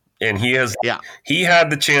enough, and he had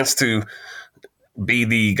the chance to be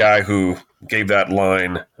the guy who gave that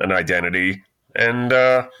line an identity, and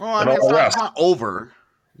all the rest. It's not over.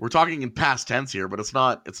 We're talking in past tense here, but it's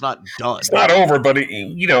not done. It's not over, but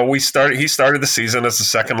he started the season as the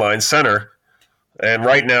second line center, and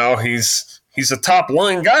right now he's a top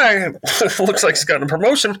line guy. Looks like he's gotten a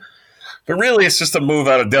promotion, but really it's just a move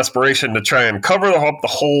out of desperation to try and cover up the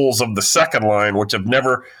holes of the second line,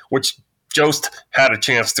 which Jost had a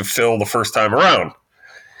chance to fill the first time around.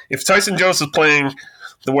 If Tyson Jost is playing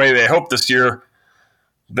the way they hope this year,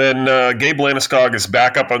 then Gabe Landeskog is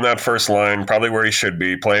back up on that first line, probably where he should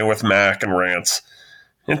be, playing with Mack and Rance.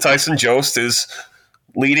 And Tyson Jost is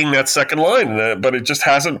leading that second line, but it just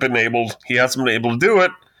hasn't been able to do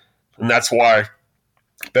it. And that's why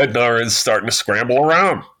Bednar is starting to scramble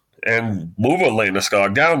around and move a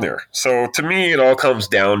Landeskog down there. So to me, it all comes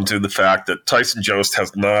down to the fact that Tyson Jost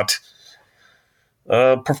has not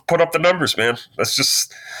put up the numbers, man. That's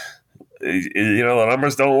just, the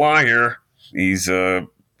numbers don't lie here. He's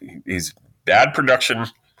bad production.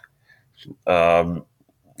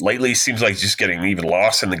 Lately, seems like he's just getting even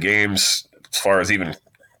lost in the games as far as even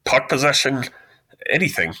puck possession,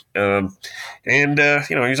 anything. He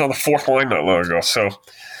was on the fourth line not long ago. So,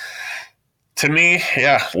 to me,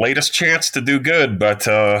 latest chance to do good, but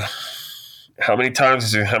how many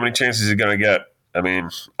chances is he going to get? I mean,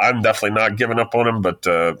 I'm definitely not giving up on him, but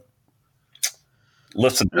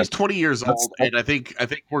listen, he's 20 years old, and I think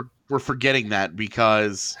we're forgetting that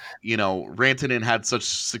because Rantanen had such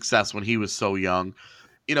success when he was so young.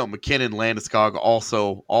 McKinnon, Landeskog,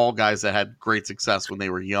 also all guys that had great success when they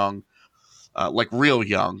were young, like real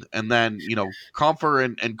young. And then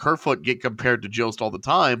Comfer and Kerfoot get compared to Jost all the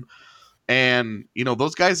time, and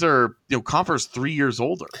those guys are Comfer's 3 years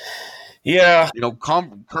older. Yeah,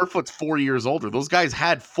 Kerfoot's 4 years older. Those guys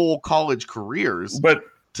had full college careers, but.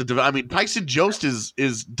 Tyson Jost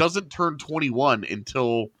doesn't turn 21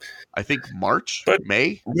 until I think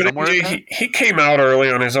May. Somewhere he came out early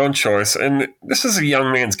on his own choice, and this is a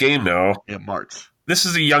young man's game now. Yeah, March. This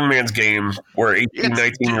is a young man's game where 18,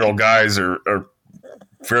 19-year-old guys are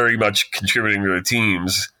very much contributing to the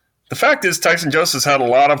teams. The fact is, Tyson Jost has had a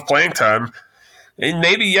lot of playing time, and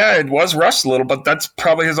maybe it was rushed a little, but that's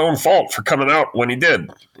probably his own fault for coming out when he did.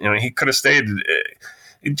 He could have stayed.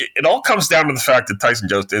 It all comes down to the fact that Tyson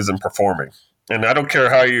Jost isn't performing. And I don't care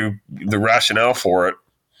the rationale for it,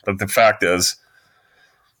 but the fact is,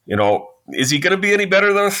 is he going to be any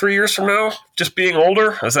better though 3 years from now? Just being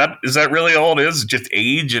older? Is that really all it is? Just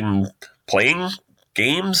age and playing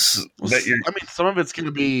games? Some of it's going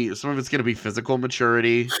to be physical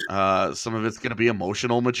maturity. Some of it's going to be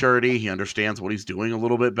emotional maturity. He understands what he's doing a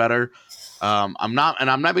little bit better. I'm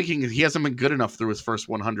not making. He hasn't been good enough through his first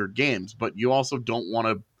 100 games, but you also don't want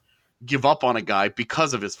to give up on a guy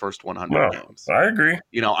because of his first 100 games. I agree.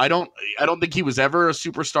 I don't think he was ever a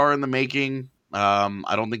superstar in the making.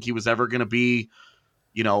 I don't think he was ever going to be,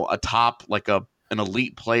 a top, like an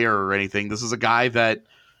elite player or anything. This is a guy that,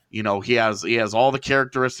 he has all the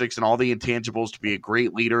characteristics and all the intangibles to be a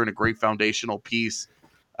great leader and a great foundational piece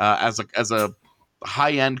as a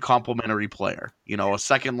high-end complementary player, a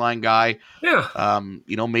second line guy. Yeah.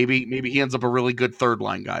 Maybe he ends up a really good third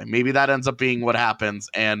line guy. Maybe that ends up being what happens,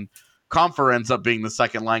 and Comfer ends up being the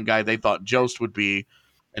second line guy they thought Jost would be,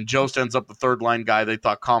 and Jost ends up the third line guy they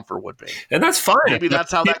thought Comfer would be. And that's fine. Maybe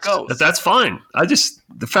that's how that goes. That's fine.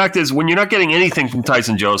 The fact is, when you're not getting anything from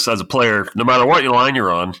Tyson Jost as a player, no matter what line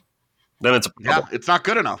you're on, then it's a problem. Yeah, it's not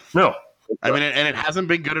good enough. No. And it hasn't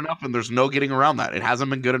been good enough, and there's no getting around that. It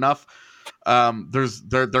hasn't been good enough.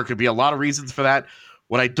 There could be a lot of reasons for that.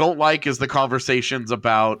 What I don't like is the conversations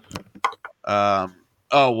about,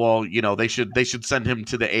 they should send him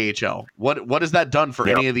to the AHL. What has that done for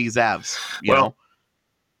any of these Avs? You know,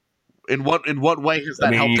 in what way has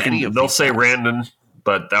that helped any of? They'll say Randon,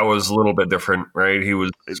 but that was a little bit different, right? He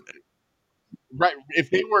was right. If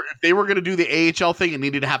they were going to do the AHL thing, it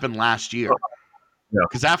needed to happen last year.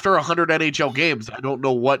 Because after 100 NHL games, I don't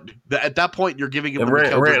know what at that point you're giving him.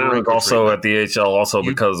 Randon also at the AHL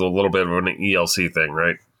because of a little bit of an ELC thing,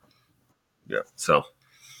 right? Yeah. So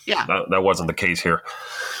that wasn't the case here.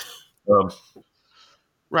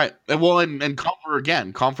 Right. And Comfer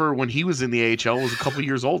again. Comfer when he was in the AHL was a couple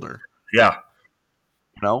years older. Yeah.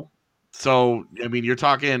 So, I mean, you're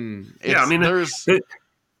talking.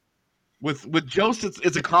 With Jost,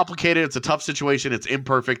 it's a complicated, it's a tough situation. It's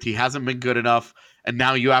imperfect. He hasn't been good enough. And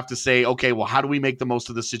now you have to say, okay, well, how do we make the most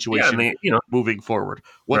of this situation moving forward?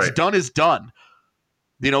 What's done is done.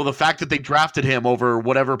 The fact that they drafted him over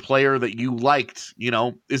whatever player that you liked,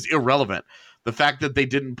 is irrelevant. The fact that they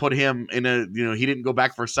didn't put him in he didn't go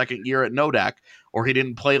back for a second year at Nodak, or he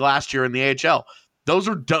didn't play last year in the AHL. Those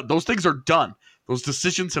are done. Those things are done. Those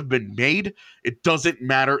decisions have been made. It doesn't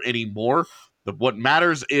matter anymore. What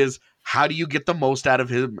matters is, how do you get the most out of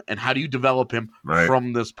him, and how do you develop him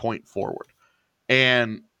from this point forward?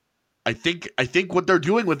 And I think what they're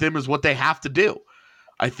doing with him is what they have to do.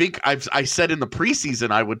 I think I said in the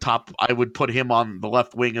preseason I would put him on the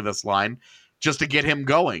left wing of this line just to get him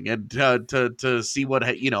going and to see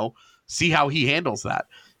see how he handles that.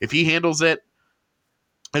 If he handles it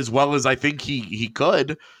as well as I think he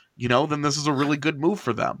could, then this is a really good move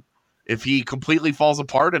for them. If he completely falls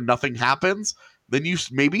apart and nothing happens, then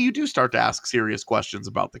maybe you do start to ask serious questions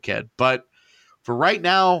about the kid. But for right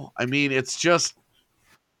now, I mean, it's just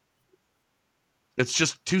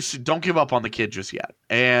too soon. Don't give up on the kid just yet,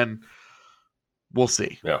 and we'll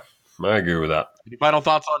see. Yeah, I agree with that. Any final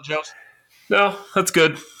thoughts on Jost? No, that's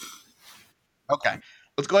good. Okay,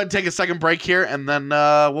 let's go ahead and take a second break here, and then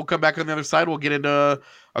we'll come back on the other side. We'll get into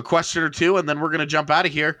a question or two, and then we're going to jump out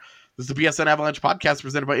of here. This is the BSN Avalanche podcast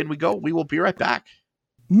presented by In We Go. We will be right back.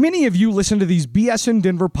 Many of you listen to these BSN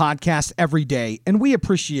Denver podcasts every day, and we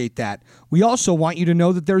appreciate that. We also want you to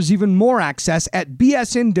know that there's even more access at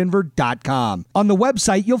bsndenver.com. On the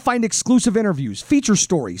website, you'll find exclusive interviews, feature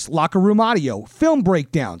stories, locker room audio, film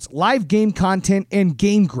breakdowns, live game content, and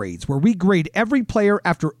game grades, where we grade every player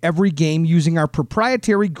after every game using our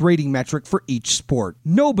proprietary grading metric for each sport.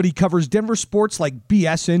 Nobody covers Denver sports like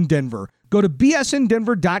BSN Denver. Go to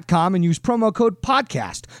bsndenver.com and use promo code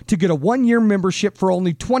PODCAST to get a 1-year membership for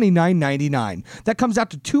only $29.99. That comes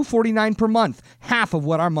out to $249 per month, half of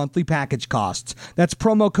what our monthly package costs. That's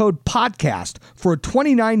promo code PODCAST for a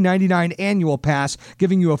 $29.99 annual pass,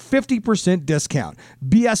 giving you a 50% discount.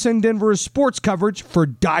 BSN Denver is sports coverage for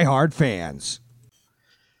diehard fans.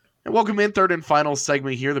 And welcome in, third and final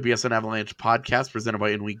segment here, the BSN Avalanche podcast presented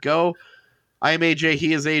by In We Go. I am AJ,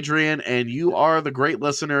 he is Adrian, and you are the great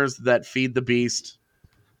listeners that feed the beast.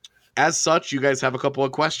 As such, you guys have a couple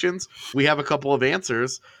of questions. We have a couple of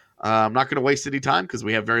answers. I'm not going to waste any time because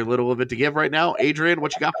we have very little of it to give right now. Adrian,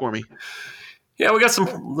 what you got for me? Yeah, we got some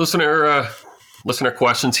listener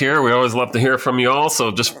questions here. We always love to hear from you all,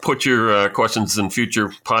 so just put your questions in future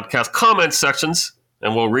podcast comment sections,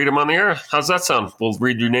 and we'll read them on the air. How's that sound? We'll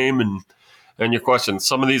read your name and your questions.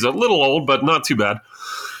 Some of these are a little old, but not too bad.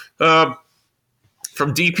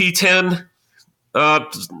 From DP10,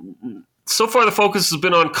 so far the focus has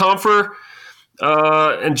been on Comfer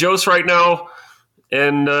and Jost right now,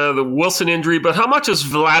 and the Wilson injury. But how much has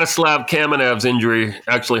Vladislav Kamenev's injury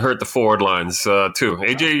actually hurt the forward lines too?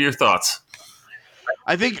 AJ, your thoughts?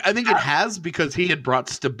 I think it has, because he had brought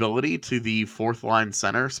stability to the fourth line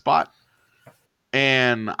center spot,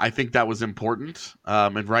 and I think that was important.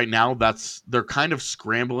 And right now, they're kind of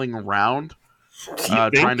scrambling around,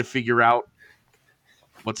 trying to figure out.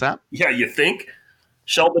 What's that? Yeah, you think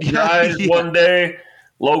Sheldon dies one day,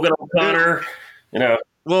 Logan O'Connor,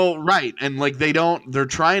 Well, right, and like they're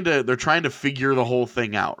trying to figure the whole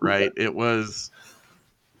thing out, right? It was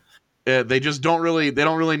they just don't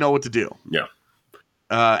really know what to do. Yeah.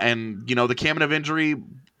 And the Kamenev injury,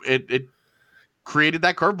 it created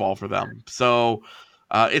that curveball for them. So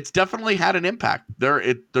it's definitely had an impact.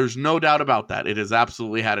 There's no doubt about that. It has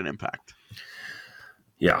absolutely had an impact.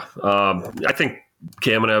 Yeah, I think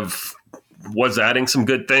Kamenev was adding some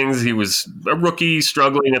good things. He was a rookie,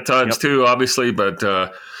 struggling at times too, obviously. But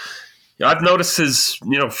I've noticed his,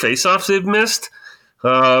 face-offs they've missed.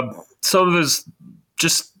 Some of his,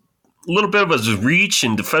 just a little bit of his reach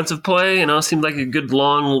and defensive play. Seemed like a good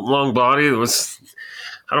long body.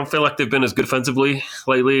 I don't feel like they've been as good defensively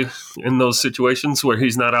lately in those situations where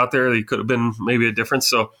he's not out there. He could have been maybe a difference.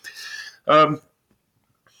 So,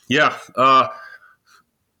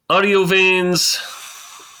 Audio Veins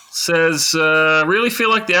says, really feel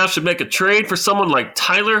like the Avs should make a trade for someone like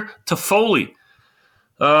Tyler Toffoli.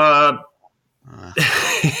 I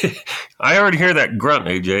already hear that grunt,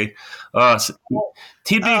 AJ.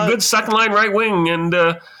 He'd be a good second line right wing. And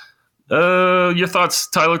your thoughts,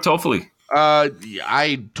 Tyler Toffoli?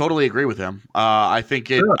 I totally agree with him. I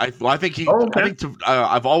think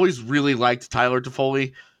I've always really liked Tyler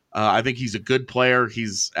Toffoli. I think he's a good player.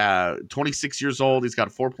 He's 26 years old. He's got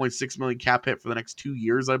a $4.6 million cap hit for the next 2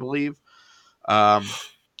 years, I believe.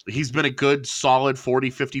 He's been a good, solid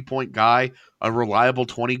 40, 50-point guy a reliable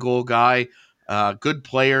 20-goal guy, good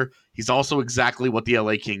player. He's also exactly what the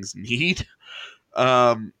LA Kings need.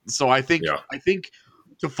 So I think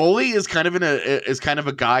Toffoli is kind of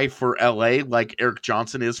a guy for LA, like Eric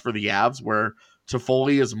Johnson is for the Avs, where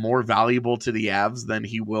Toffoli is more valuable to the Avs than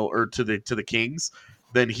he will, or to the Kings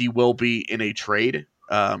than he will be in a trade.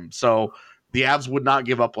 So the Avs would not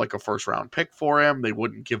give up like a first round pick for him. They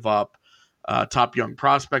wouldn't give up top young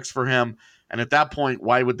prospects for him. And at that point,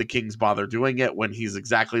 why would the Kings bother doing it when he's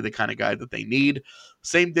exactly the kind of guy that they need?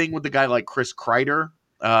 Same thing with the guy like Chris Kreider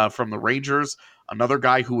from the Rangers, another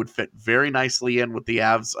guy who would fit very nicely in with the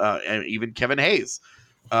Avs, and even Kevin Hayes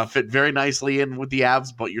fit very nicely in with the Avs.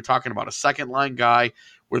 But you're talking about a second-line guy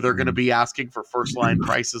where they're going to be asking for first-line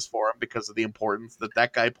prices for him because of the importance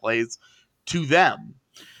that guy plays to them.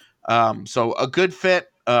 So a good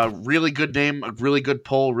fit, really good name, a really good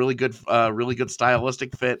pull, really good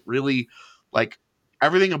stylistic fit. Really, like,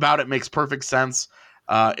 everything about it makes perfect sense.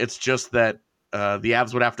 It's just that the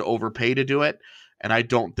Avs would have to overpay to do it, and I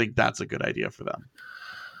don't think that's a good idea for them.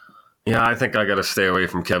 Yeah, I think I got to stay away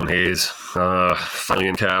from Kevin Hayes. Finally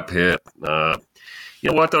in cap hit. You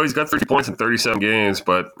know what, though? He's got 30 points in 37 games,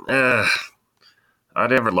 but I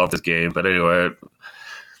never loved his game. But anyway,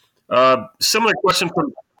 similar question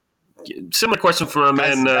from our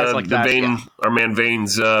man, our man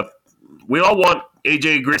Vanes. We all want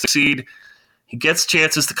AJ Greer to succeed. He gets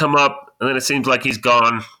chances to come up, and then it seems like he's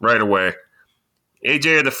gone right away.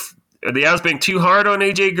 AJ, are the Avs being too hard on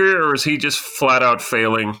AJ Greer, or is he just flat out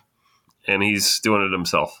failing, and he's doing it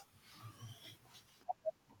himself?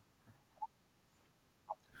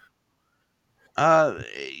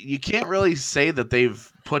 You can't really say that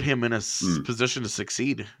they've put him in a position to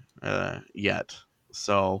succeed yet.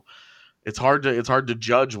 So it's hard to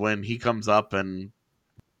judge when he comes up and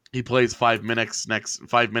he plays 5 minutes next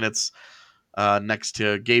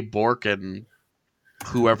to Gabe Bourque and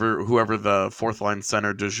whoever the fourth line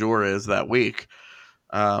center du jour is that week.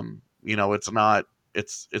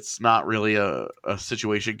 It's not really a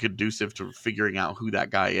situation conducive to figuring out who that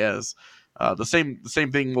guy is. The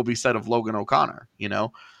same thing will be said of Logan O'Connor.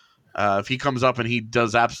 If he comes up and he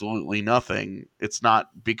does absolutely nothing, it's not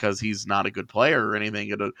because he's not a good player or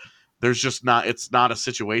anything. It's not a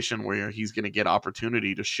situation where he's going to get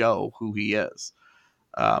opportunity to show who he is.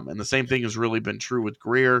 And the same thing has really been true with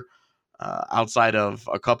Greer. Outside of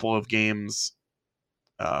a couple of games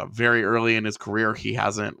very early in his career, he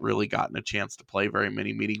hasn't really gotten a chance to play very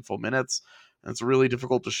many meaningful minutes. And it's really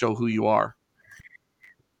difficult to show who you are.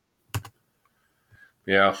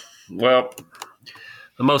 Yeah, well,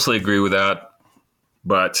 I mostly agree with that.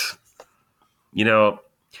 But, it's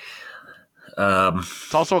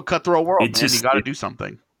also a cutthroat world, man. You got to do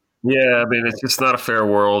something. Yeah, I mean, it's just not a fair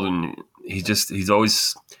world. And he's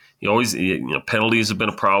always penalties have been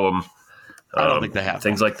a problem. I don't think they have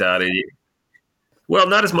things like that. Well,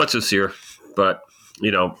 not as much this year, but I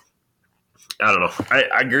don't know. I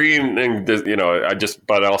agree, and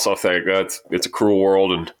but I also think that it's a cruel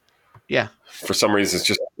world, and yeah, for some reason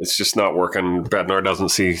it's just not working. Bednar doesn't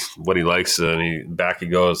see what he likes, and back he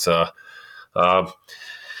goes.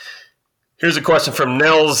 Here's a question from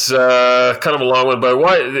Nels, kind of a long one, but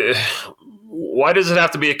why does it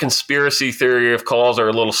have to be a conspiracy theory if calls are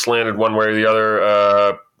a little slanted one way or the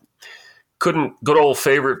other? Couldn't good old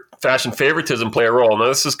fashion favoritism play a role? Now,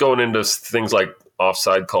 this is going into things like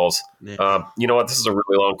offside calls. Yeah. You know what? This is a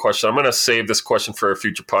really long question. I'm going to save this question for a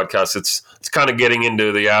future podcast. It's kind of getting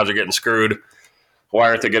into the Avs are getting screwed. Why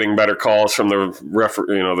aren't they getting better calls from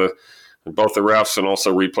the both the refs and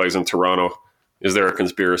also replays in Toronto? Is there a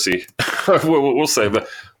conspiracy? We'll say, but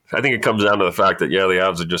I think it comes down to the fact that the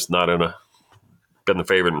Avs are just not been the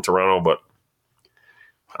favorite in Toronto, but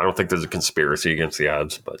I don't think there's a conspiracy against the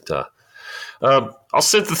Avs. But I'll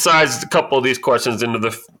synthesize a couple of these questions into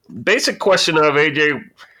the basic question of AJ.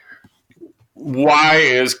 Why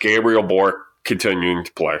is Gabriel Bourque continuing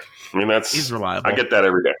to play? I mean, he's reliable. I get that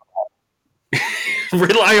every day.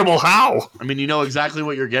 Reliable how? I mean, you know exactly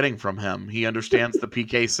what you're getting from him. He understands the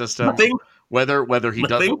PK system. Nothing. Whether he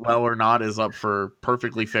does it well or not is up for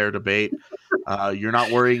perfectly fair debate. You're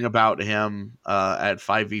not worrying about him at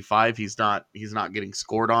 5v5. He's not getting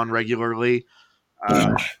scored on regularly.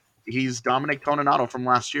 He's Dominic Toninato from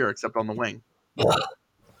last year, except on the wing.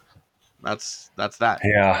 That's that.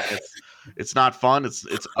 Yeah, it's not fun.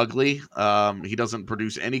 It's ugly. He doesn't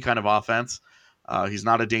produce any kind of offense. He's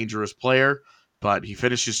not a dangerous player, but he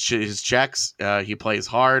finishes his checks. He plays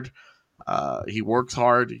hard. He works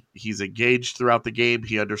hard. He's engaged throughout the game.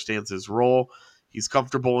 He understands his role. He's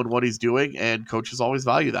comfortable in what he's doing, and coaches always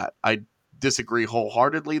value that. I disagree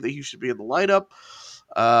wholeheartedly that he should be in the lineup.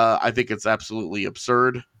 I think it's absolutely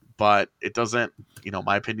absurd, but it doesn't,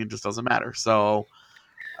 my opinion just doesn't matter. So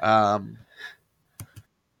that's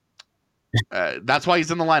why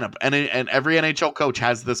he's in the lineup. And every NHL coach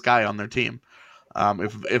has this guy on their team.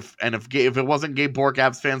 If it wasn't Gabe Bourque,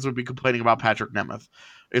 Avs fans would be complaining about Patrick Nemeth.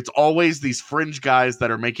 It's always these fringe guys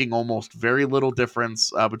that are making almost very little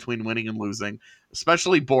difference between winning and losing,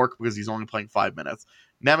 especially Bourque because he's only playing 5 minutes.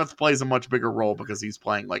 Nemeth plays a much bigger role because he's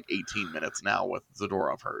playing like 18 minutes now with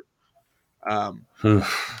Zadorov hurt.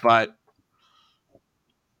 But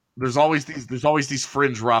there's always these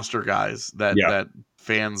fringe roster guys that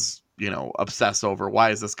fans obsess over. Why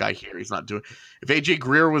is this guy here? He's not doing. If AJ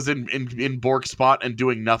Greer was in Bourque's spot and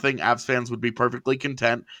doing nothing, Avs fans would be perfectly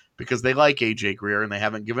content because they like AJ Greer and they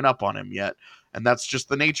haven't given up on him yet. And that's just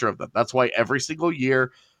the nature of that. That's why every single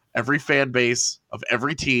year, every fan base of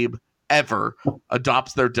every team ever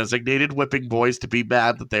adopts their designated whipping boys to be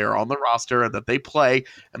mad that they are on the roster and that they play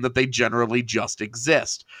and that they generally just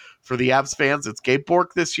exist. For the Avs fans, it's Gabe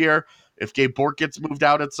Bourque this year. If Gabe Bourque gets moved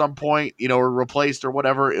out at some point, or replaced or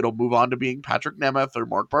whatever, it'll move on to being Patrick Nemeth or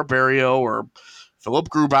Mark Barberio or Philip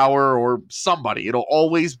Grubauer or somebody. It'll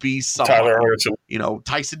always be somebody. Tyler Arson.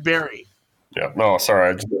 Tyson Berry. Yeah. No,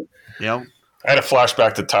 sorry. I had a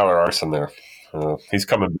flashback to Tyler Arson there. He's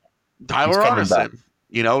coming. Tyler Arson.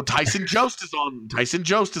 Tyson Jost is on. Tyson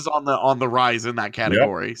Jost is on the rise in that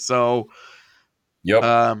category. Yep. So,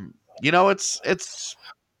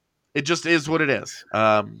 it just is what it is.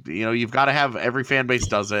 You've got to have every fan base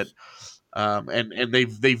does it. And they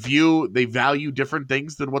value different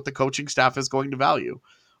things than what the coaching staff is going to value.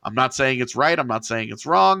 I'm not saying it's right. I'm not saying it's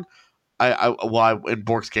wrong. In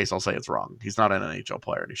Bourque's case, I'll say it's wrong. He's not an NHL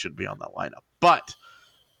player and he shouldn't be on that lineup, but,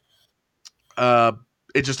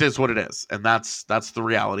 it just is what it is. And that's the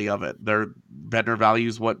reality of it. Bednar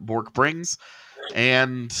values what Bourque brings,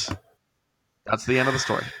 and that's the end of the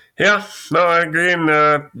story. Yeah, no, I agree. And,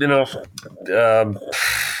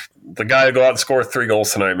 the guy will go out and score 3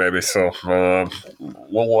 goals tonight, maybe. So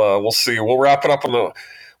we'll see. We'll wrap it up we'll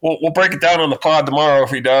break it down on the pod tomorrow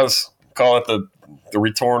if he does. Call it the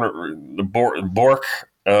return, the Bourque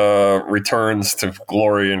returns to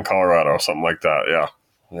glory in Colorado, something like that.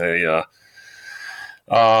 Yeah.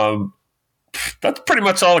 That's pretty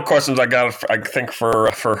much all the questions I got. I think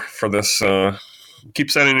for this.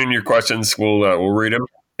 Keep sending in your questions. We'll read them.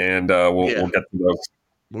 And we'll get to those.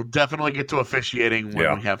 We'll definitely get to officiating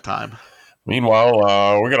when we have time. Meanwhile,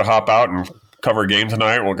 we're going to hop out and cover a game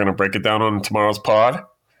tonight. We're going to break it down on tomorrow's pod.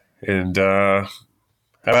 And have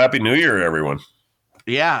a happy New Year, everyone.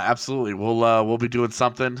 Yeah, absolutely. We'll be doing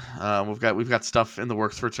something. We've got stuff in the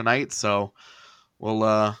works for tonight. So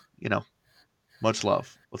we'll much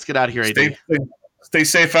love. Let's get out of here, AD. Stay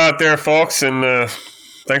safe out there, folks, and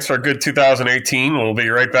thanks for a good 2018. We'll be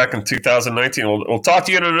right back in 2019. We'll talk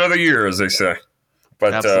to you in another year, as they say.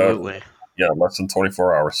 But absolutely. Less than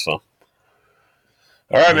 24 hours. So,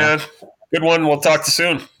 all right, man. Good one. We'll talk to you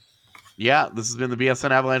soon. Yeah, this has been the BSN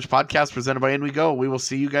Avalanche podcast presented by In We Go. We will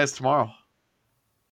see you guys tomorrow.